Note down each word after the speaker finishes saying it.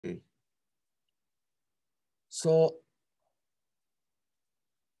So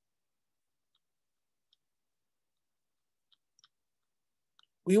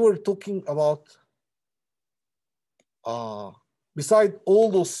we were talking about, beside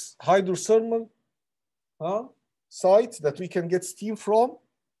all those hydrothermal sites that we can get steam from,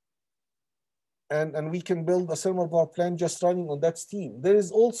 and we can build a thermal power plant just running on that steam. There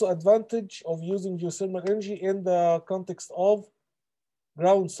is also advantage of using geothermal energy in the context of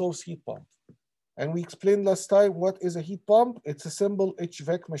ground source heat pump. And we explained last time what is a heat pump. It's a simple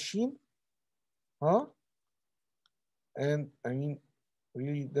HVAC machine. And I mean,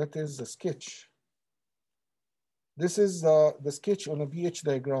 really, that is a sketch. This is the sketch on a pH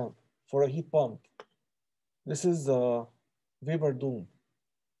diagram for a heat pump. This is the vapor dome.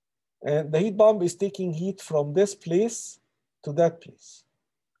 And the heat pump is taking heat from this place to that place,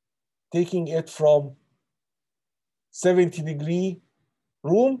 taking it from 70-degree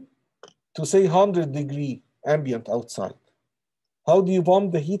room to say 100-degree ambient outside. How do you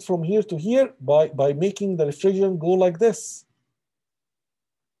pump the heat from here to here? By making the refrigerant go like this.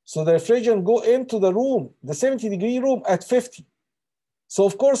 So the refrigerant go into the room, the 70-degree room at 50. So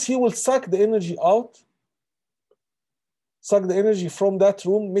of course he will suck the energy out, suck the energy from that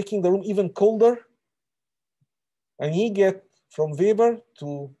room, making the room even colder. And he get from vapor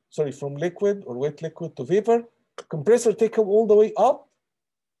to, sorry, from liquid or wet liquid to vapor. Compressor take him all the way up.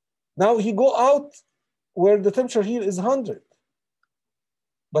 Now he go out where the temperature here is 100.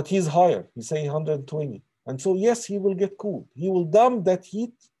 But he's higher, he say 120. And so yes, he will get cooled. He will dump that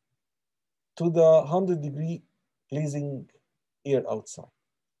heat to the 100-degree blazing air outside.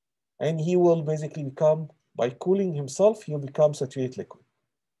 And he will basically become, by cooling himself, he'll become saturated liquid.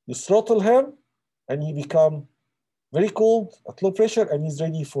 You throttle him and he become very cold at low pressure and he's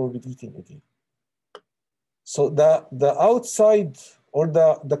ready for repeating again. So the outside, or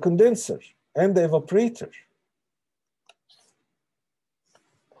the condenser and the evaporator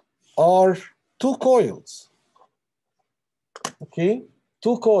are two coils, okay?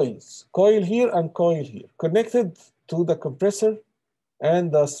 Two coils, coil here and coil here, connected to the compressor and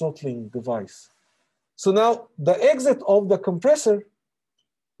the throttling device. So now the exit of the compressor,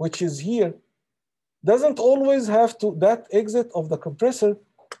 which is here, doesn't always have to, that exit of the compressor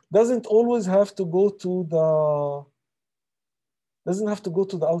doesn't always have to go to the, doesn't have to go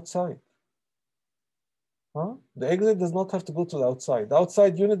to the outside. The exit does not have to go to the outside. The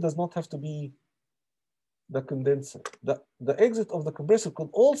outside unit does not have to be the condenser. The exit of the compressor could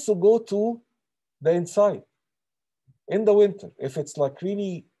also go to the inside. In the winter, if it's like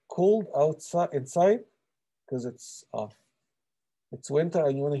really cold outside, inside, because it's winter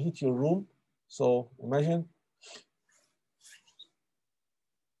and you want to heat your room. So imagine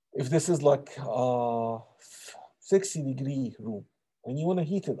if this is like a 60-degree room and you want to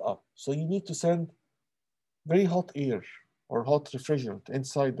heat it up. So you need to send very hot air or hot refrigerant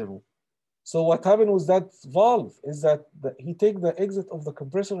inside the room. So what happened with that valve is that he take the exit of the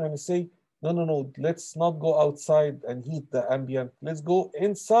compressor and say, no, let's not go outside and heat the ambient. Let's go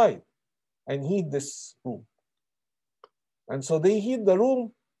inside and heat this room. And so they heat the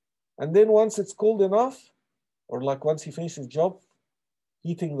room, and then once it's cold enough, or like once he finishes his job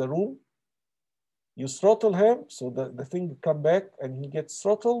heating the room, you throttle him, so the thing come back and he gets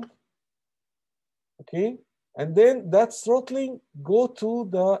throttled, okay? And then that throttling go to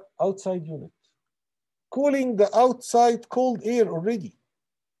the outside unit, cooling the outside cold air already,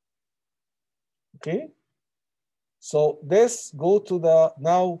 okay? So this go to the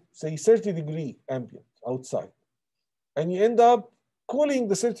now, say 30-degree ambient outside. And you end up cooling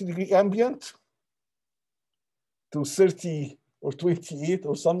the 30-degree ambient to 30 or 28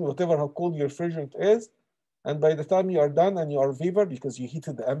 or something, whatever how cold your refrigerant is. And by the time you are done and you are vapor because you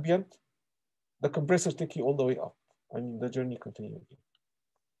heated the ambient, the compressor take you all the way up. I mean, the journey continues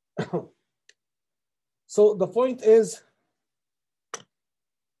again. So the point is,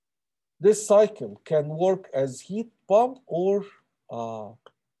 this cycle can work as heat pump or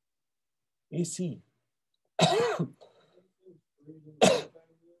AC.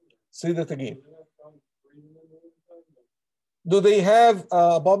 Say that again. Do they have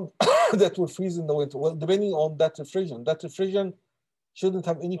a pump that will freeze in the winter? Well, depending on that refrigerant shouldn't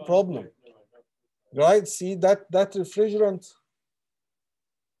have any problem, right? See, that refrigerant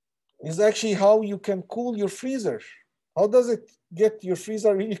is actually how you can cool your freezer. How does it get your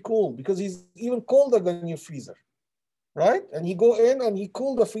freezer really cold? Because he's even colder than your freezer, right? And he go in and he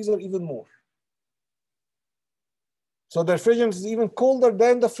cool the freezer even more. So the refrigerant is even colder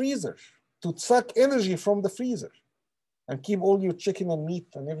than the freezer to suck energy from the freezer and keep all your chicken and meat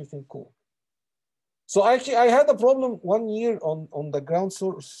and everything cool. So actually I had a problem one year on the ground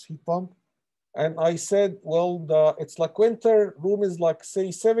source heat pump. and I said, well, it's like winter, room is like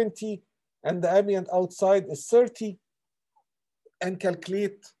say 70, and the ambient outside is 30, and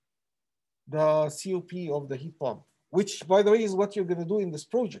calculate the COP of the heat pump, which by the way is what you're going to do in this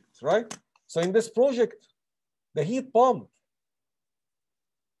project, right? So in this project, the heat pump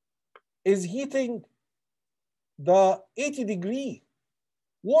is heating the 80-degree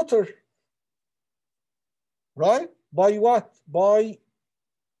water, right? By what? By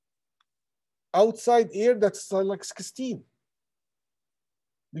outside air that's like 16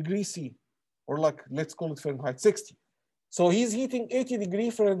 degrees C, or like, let's call it Fahrenheit, 60. So he's heating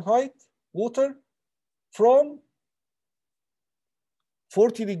 80-degree Fahrenheit water from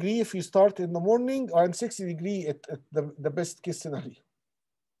 40-degree if you start in the morning, and 60-degree at the best case scenario.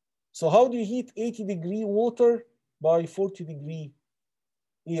 So how do you heat 80-degree water by 40-degree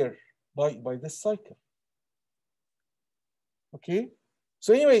air? By this cycle. Okay.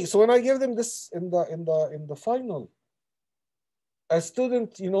 So anyway, so when I give them this in the final, a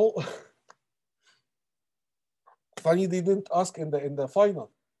student, you know, funny they didn't ask in the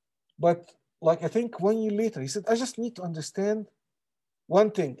final, but like I think 1 year later, he said, I just need to understand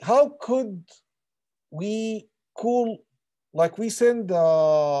one thing. How could we cool, like we send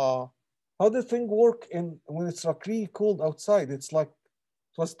how the thing work in when it's like really cold outside? It's like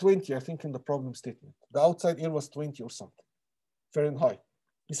it was 20, I think, in the problem statement. The outside air was 20 or something Fahrenheit.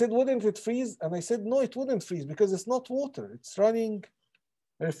 He said, wouldn't it freeze? And I said, no, it wouldn't freeze because it's not water. It's running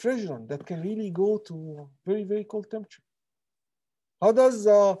a refrigerant that can really go to very, very cold temperature. How does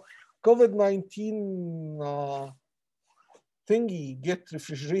COVID-19 thingy get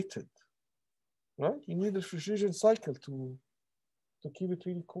refrigerated? Right? You need a refrigeration cycle to keep it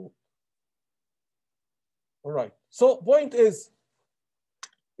really cold. All right. So point is,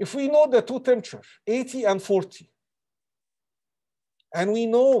 if we know the two temperatures, 80 and 40, and we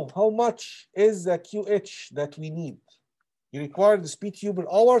know how much is the QH that we need, you require this BTU per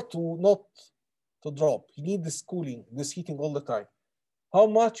hour to not to drop. You need this cooling, this heating all the time. How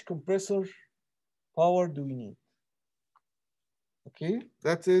much compressor power do we need? Okay,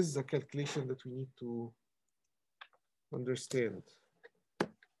 that is the calculation that we need to understand.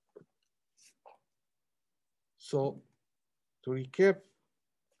 So to recap,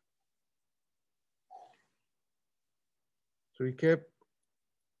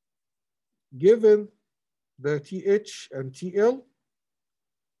 given the TH and TL,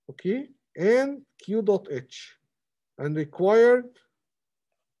 okay, and Q dot H, and required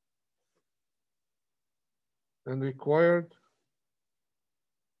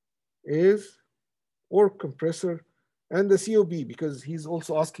is work compressor and the COB, because he's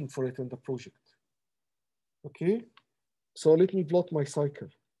also asking for it in the project. Okay, so let me plot my cycle.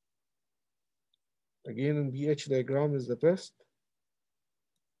 Again, in BH diagram is the best.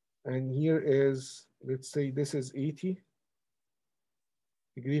 And here is, let's say this is 80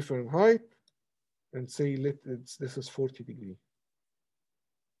 degree Fahrenheit, and say this is 40 degree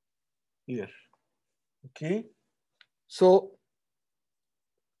here. Okay, so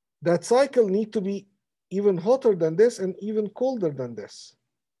that cycle need to be even hotter than this and even colder than this,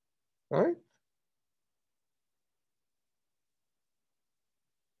 right?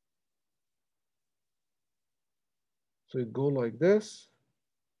 So it go like this,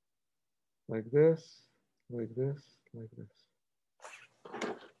 like this, like this, like this.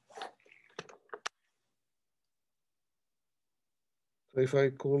 So if I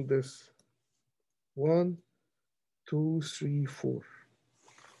call this 1, 2, 3, 4.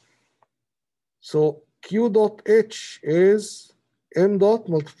 So Q dot H is M dot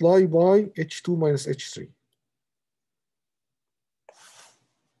multiplied by H2 minus H3.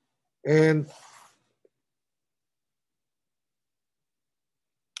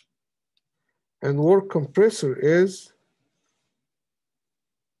 And work compressor is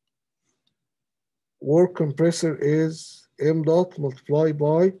M dot multiplied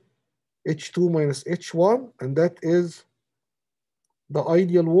by H2 minus H1, and that is the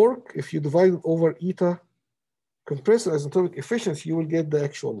ideal work. If you divide it over eta compressor isentropic efficiency, you will get the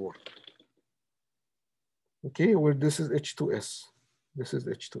actual work. Okay, where this is H2S. This is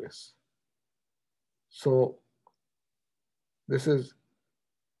H2S. So this is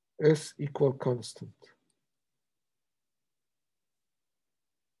S equal constant.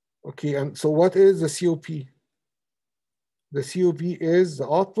 Okay, and so what is the COP? The COP is the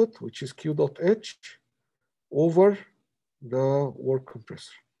output, which is Q dot H over the work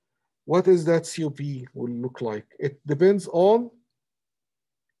compressor. What is that COP will look like? It depends on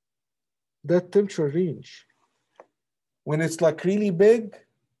that temperature range. When it's like really big,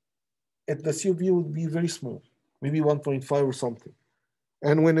 the COP would be very small, maybe 1.5 or something.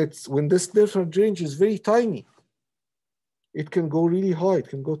 And when this different range is very tiny, it can go really high. It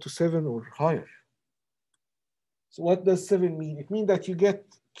can go to 7 or higher. So what does 7 mean? It means that you get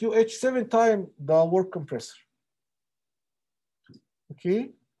QH 7 times the work compressor.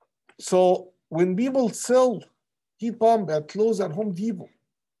 Okay? So when people sell heat pump at Lowe's and Home Depot,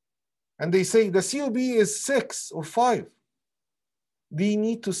 and they say the COB is 6 or 5, they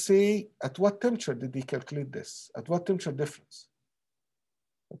need to say at what temperature did they calculate this? At what temperature difference?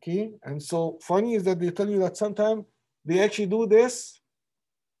 Okay, and so funny is that they tell you that sometimes they actually do this.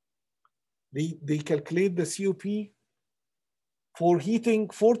 They calculate the COP for heating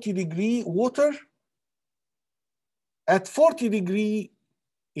 40-degree water at 40-degree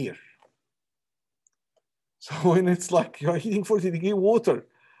air. So when it's like you're heating 40-degree water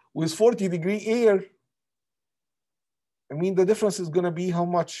with 40-degree air, I mean, the difference is going to be how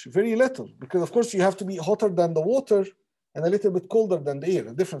much? Very little, because of course you have to be hotter than the water and a little bit colder than the air.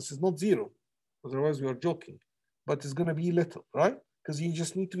 The difference is not zero, otherwise we are joking, but it's going to be little, right? Because you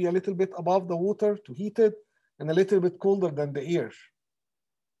just need to be a little bit above the water to heat it and a little bit colder than the air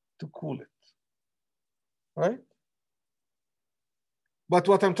to cool it, right? But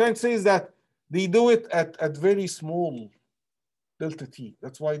what I'm trying to say is that they do it at very small delta T.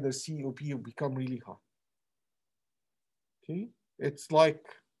 That's why the COP will become really high. Okay, it's like,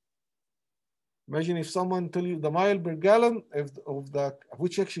 imagine if someone tell you the mile per gallon of that,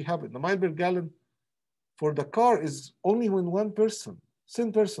 which actually happened. The mile per gallon for the car is only when one person,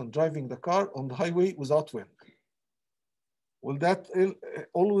 same person driving the car on the highway without wind. Will that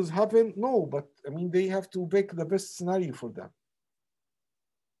always happen? No, but I mean, they have to pick the best scenario for them,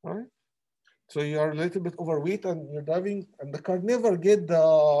 right? So you are a little bit overweight and you're driving and the car never get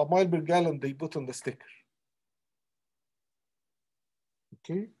the mile per gallon they put on the sticker.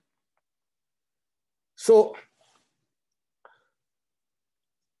 Okay. So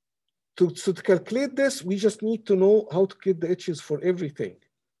to calculate this, we just need to know how to get the H's for everything.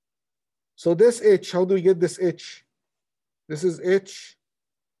 So this H, how do we get this H? This is H,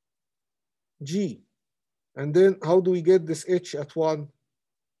 G. And then how do we get this H at 1?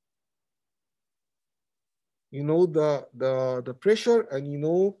 You know the pressure and you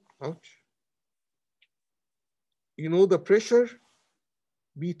know, ouch. You know the pressure,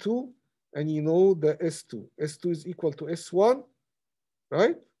 B2, and you know the S2. S2 is equal to S1,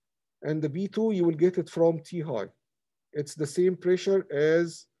 right? And the B2, you will get it from T high. It's the same pressure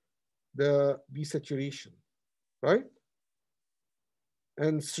as the B saturation, right?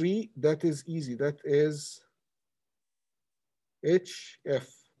 And 3, that is easy. That is HF.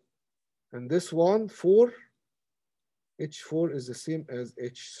 And this one, 4, H4 is the same as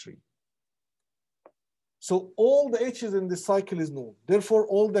H3. So all the H's in this cycle is known. Therefore,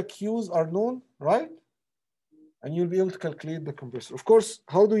 all the Q's are known, right? And you'll be able to calculate the compressor. Of course,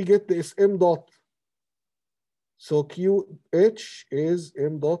 how do we get this M dot? So QH is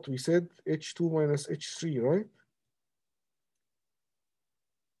M dot, we said H2 minus H3, right?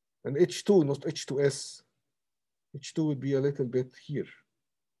 And H2, not H2S. H2 would be a little bit here.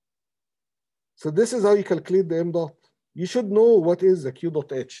 So this is how you calculate the M dot. You should know what is the Q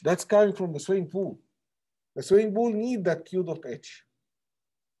dot H. That's coming from the swimming pool. The swimming pool need that Q dot H.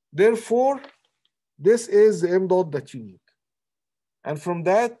 Therefore, this is the M dot that you need. And from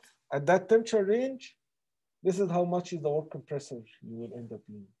that, at that temperature range, this is how much is the work compressor you will end up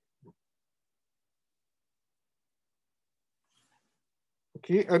needing.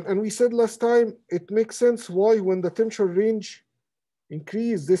 Okay, and we said last time, it makes sense why when the temperature range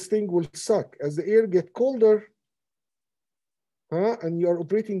increase, this thing will suck. As the air get colder, and you are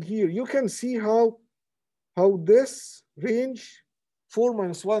operating here, you can see how this range 4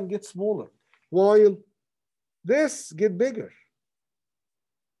 minus 1 gets smaller, while this get bigger.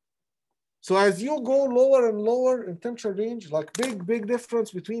 So as you go lower and lower in temperature range, like big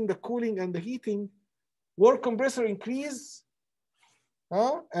difference between the cooling and the heating, work compressor increase,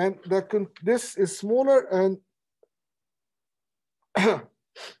 and this is smaller and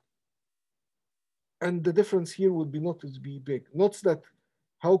and the difference here would be not as be big. Note that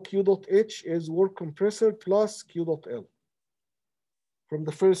how Q dot H is work compressor plus Q dot L from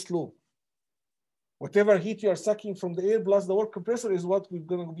the first law. Whatever heat you are sucking from the air plus the work compressor is what we're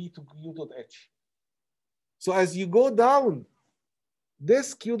going to be to Q dot H. So as you go down,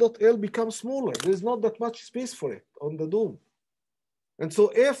 this Q dot L becomes smaller. There's not that much space for it on the dome. And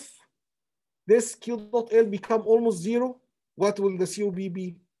so if this Q dot L become almost 0, what will the COB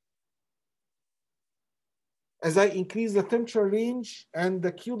be? As I increase the temperature range and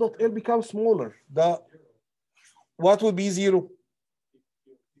the Q dot L becomes smaller, what would be 0?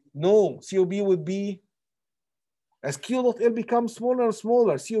 No, COB would be As Q dot L becomes smaller and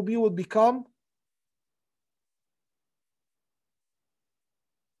smaller, COP would become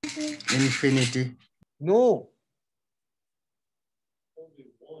infinity. no.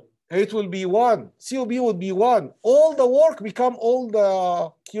 It will be 1. COP would be 1. All the work become all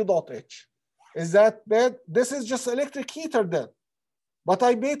the Q dot H. Is that bad? This is just electric heater then. But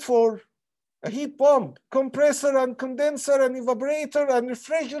I paid for a heat pump, compressor and condenser and evaporator and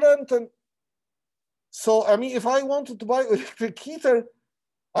refrigerant. And so, I mean, if I wanted to buy electric heater,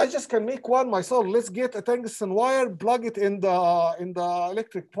 I just can make one myself. Let's get a tungsten wire, plug it in the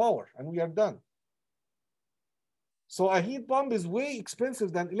electric power, and we are done. So a heat pump is way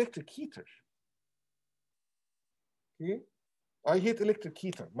expensive than electric heater. Okay, I hate electric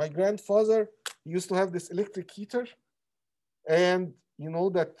heater. My grandfather used to have this electric heater, and you know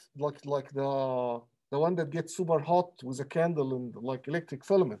that like the one that gets super hot with a candle and like electric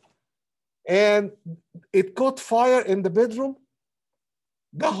filament, and it caught fire in the bedroom.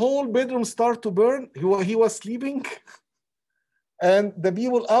 The whole bedroom started to burn. He was sleeping. And the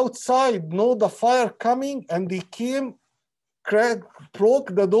people outside know the fire coming, and they came,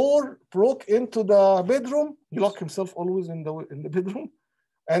 broke the door, broke into the bedroom. He locked himself always in the bedroom,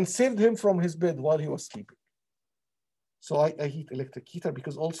 and saved him from his bed while he was sleeping. So I hate electric heater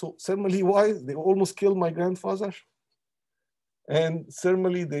because also thermally wise, they almost killed my grandfather. And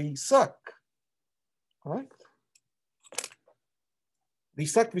thermally they suck, right? They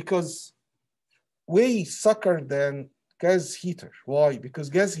suck because way sucker than gas heater. Why? Because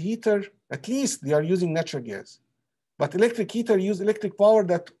gas heater, at least they are using natural gas. But electric heater use electric power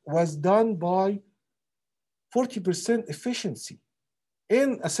that was done by 40% efficiency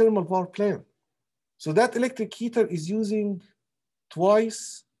in a thermal power plant. So that electric heater is using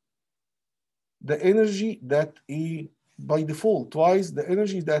twice the energy that by default, twice the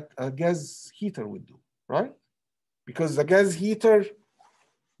energy that a gas heater would do, right? Because the gas heater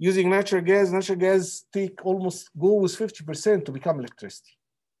using natural gas take almost go with 50% to become electricity.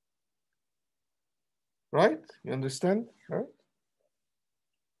 Right? You understand? Right?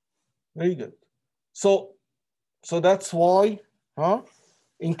 Very good. So that's why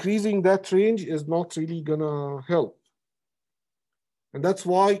increasing that range is not really gonna help. And that's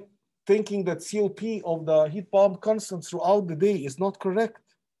why thinking that COP of the heat pump constant throughout the day is not correct.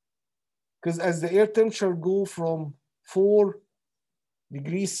 Because as the air temperature go from 4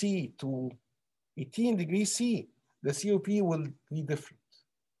 degrees C to 18 degrees C, the COP will be different.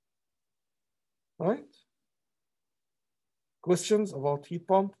 Right? Questions about heat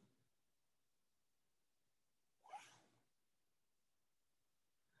pump?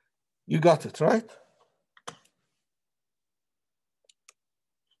 You got it, right?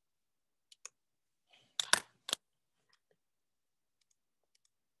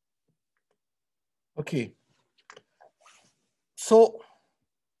 Okay. So,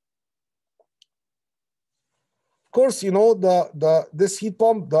 of course, you know, this heat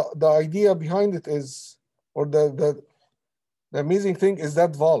pump, the idea behind it is, or the amazing thing is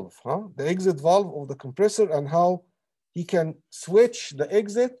that valve, the exit valve of the compressor, and how he can switch the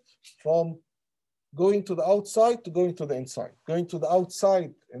exit from going to the outside to going to the inside. Going to the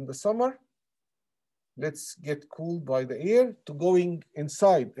outside in the summer, let's get cooled by the air, to going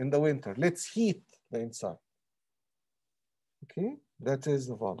inside in the winter, let's heat the inside. Okay, that is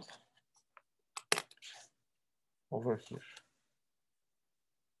the valve over here.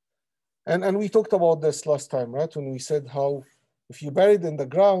 And we talked about this last time, right? When we said how if you bury it in the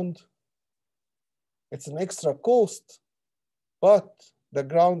ground, it's an extra cost, but the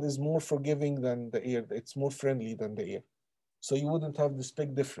ground is more forgiving than the air. It's more friendly than the air. So you wouldn't have this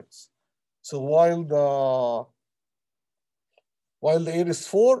big difference. So while the air is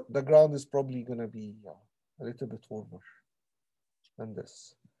 4, the ground is probably gonna be a little bit warmer than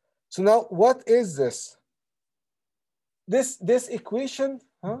this. So now what is this? This equation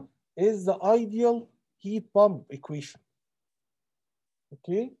is the ideal heat pump equation.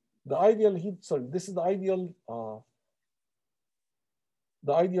 Okay, the ideal heat, sorry, this is the ideal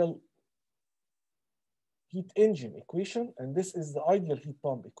heat engine equation, and this is the ideal heat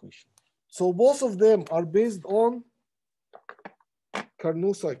pump equation. So both of them are based on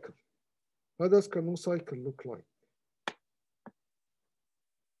Carnot cycle. How does Carnot cycle look like?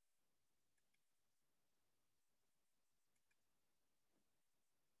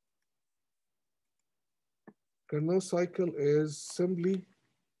 Carnot cycle is simply,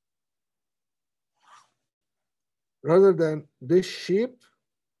 rather than this shape,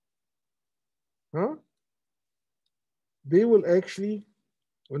 they will actually,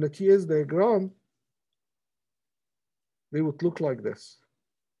 on a TS diagram, they would look like this.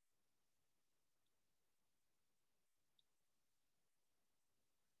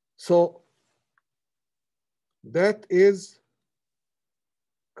 So that is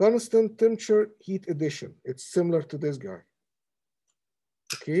constant temperature heat addition. It's similar to this guy.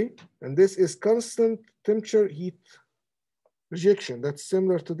 Okay, and this is constant temperature heat rejection. That's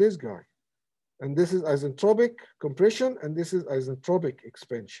similar to this guy. And this is isentropic compression, and this is isentropic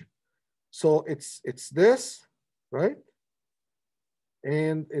expansion. So it's this, right?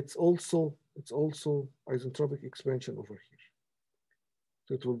 And it's also isentropic expansion over here.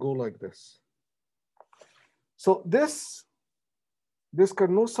 So it will go like this. So this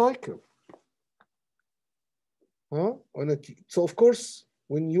Carnot cycle, so of course,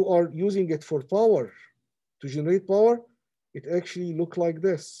 when you are using it for power, to generate power, it actually look like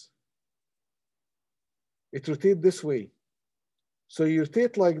this. It rotates this way. So you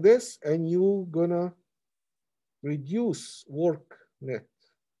rotate like this, and you gonna reduce work net.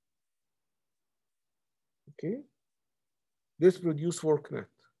 Okay, this produce work net.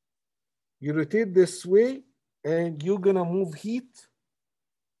 You rotate this way, and you're gonna move heat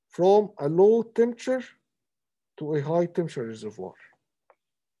from a low temperature to a high temperature reservoir.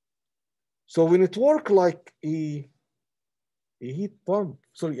 So when it works like a heat pump,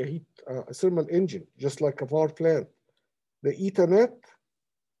 sorry, a thermal engine, just like a power plant, the eta net,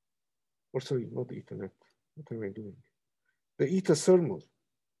 or sorry, not the eta net, what am I doing? The eta thermal.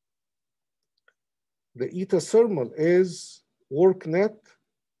 The eta thermal is work net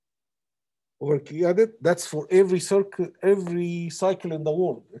over Q added. That's for every cycle in the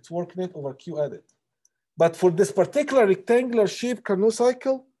world. It's work net over Q added. But for this particular rectangular shape Carnot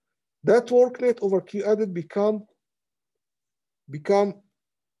cycle, that work net over Q added become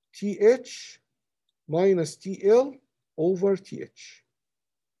TH minus TL over TH,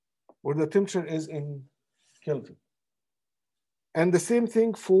 where the temperature is in Kelvin. And the same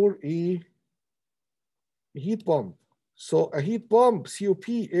thing for a heat pump. So a heat pump, COP,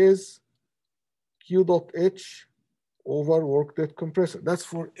 is Q dot H over work net compressor. That's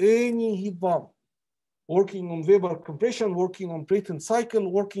for any heat pump. Working on Weber compression, working on Brayton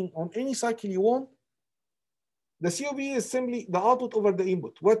cycle, working on any cycle you want. The COP is simply the output over the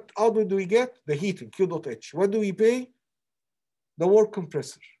input. What output do we get? The heating, Q dot H. What do we pay? The work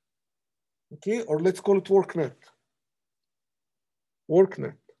compressor. Okay, or let's call it work net. Work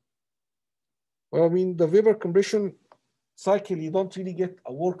net. Well, I mean, the Weber compression cycle, you don't really get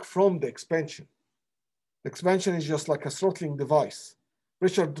a work from the expansion. The expansion is just like a throttling device.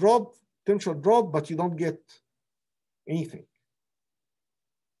 Pressure drop, temperature drop, but you don't get anything.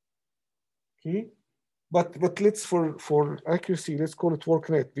 Okay, but let's, for accuracy, let's call it work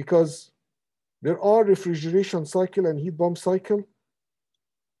net, because there are refrigeration cycle and heat pump cycle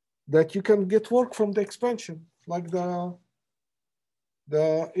that you can get work from the expansion, like the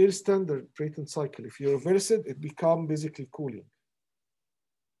air standard Brayton cycle. If you reverse it, it becomes basically cooling.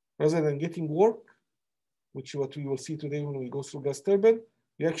 Rather than getting work, which is what we will see today when we go through gas turbine,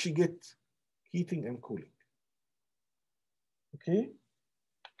 you actually get heating and cooling. Okay?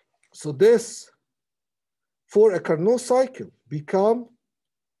 So this, for a Carnot cycle, become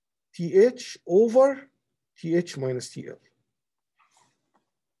TH over TH minus TL.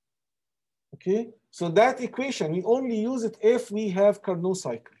 Okay? So that equation, we only use it if we have Carnot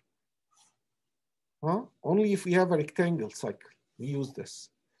cycle. Only if we have a rectangle cycle, we use this.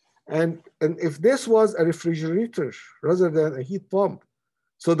 And if this was a refrigerator rather than a heat pump,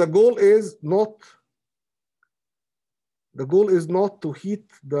 so the goal is not to heat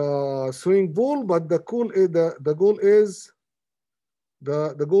the swimming pool, but the goal is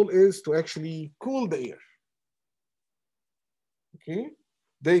to actually cool the air. Okay,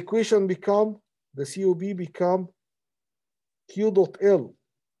 the equation become, the COB become Q dot L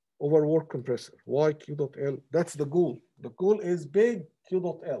over work compressor. Why Q dot L? That's the goal. The goal is big Q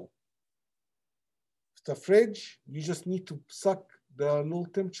dot L. It's a fridge, you just need to suck the low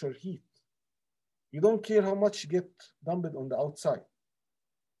temperature heat. You don't care how much you get dumped on the outside.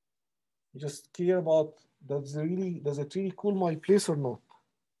 You just care about, does it really cool my place or not?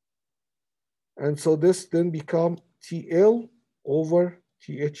 And so this then become TL over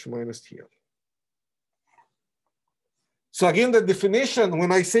TH minus TL. So again, the definition,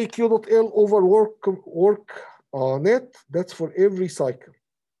 when I say Q dot L over work net, that's for every cycle.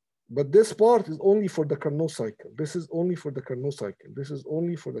 But this part is only for the Carnot cycle. This is only for the Carnot cycle. This is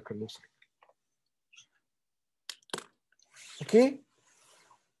only for the Carnot cycle. Okay?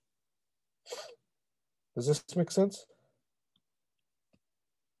 Does this make sense?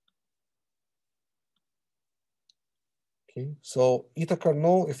 Okay, so eta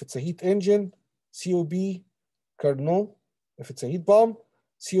Carnot, if it's a heat engine, COB Carnot, if it's a heat pump,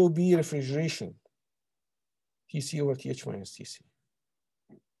 COB refrigeration, TC over TH minus TC.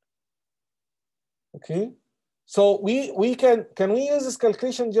 Okay, so we can we use this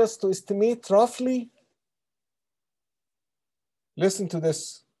calculation just to estimate roughly? Listen to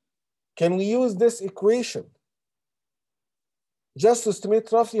this. Can we use this equation just to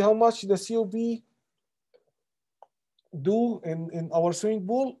estimate roughly how much the COP do in our swimming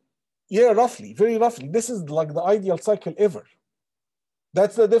pool? Yeah, roughly, very roughly. This is like the ideal cycle ever.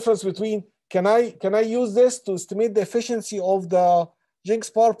 That's the difference between, can I use this to estimate the efficiency of the Jinx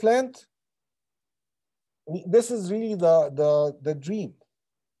power plant? This is really the dream.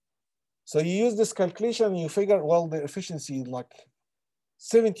 So you use this calculation and you figure, well, the efficiency is like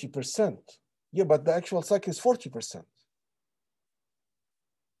 70%. Yeah, but the actual cycle is 40%.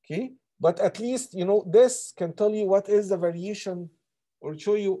 Okay, but at least, you know, this can tell you what is the variation or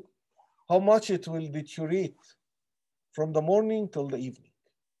show you how much it will deteriorate from the morning till the evening.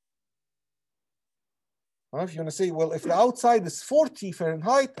 If you want to say, well, if the outside is 40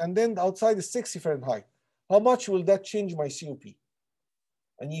 Fahrenheit and then the outside is 60 Fahrenheit, how much will that change my COP?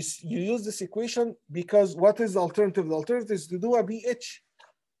 And you use this equation because what is the alternative? The alternative is to do a BH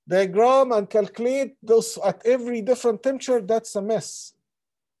diagram and calculate those at every different temperature. That's a mess.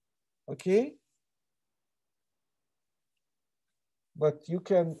 Okay? But you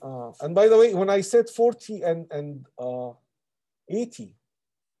can, and by the way, when I said 40 and 80,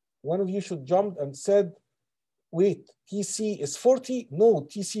 one of you should jump and said, wait, TC is 40? No,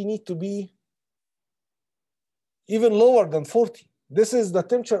 TC need to be even lower than 40. This is the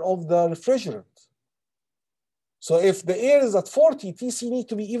temperature of the refrigerant. So if the air is at 40, TC need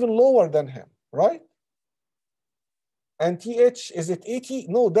to be even lower than him, right? And TH is at 80?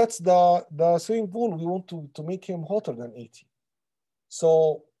 No, that's the swimming pool. We want to make him hotter than 80.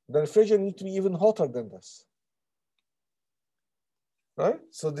 So the refrigerant need to be even hotter than this. Right?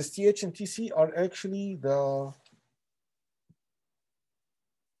 So this TH and TC are actually the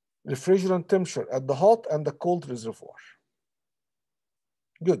refrigerant temperature at the hot and the cold reservoir.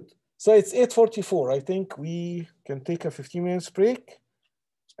 Good. So it's 8:44. I think we can take a 15 minutes break.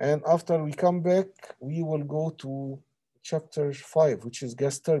 And after we come back, we will go to chapter 5, which is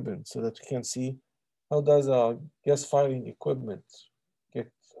gas turbine, so that we can see how does a gas firing equipment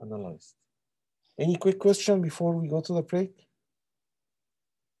get analyzed. Any quick question before we go to the break?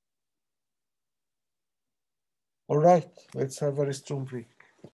 All right, let's have a restroom break.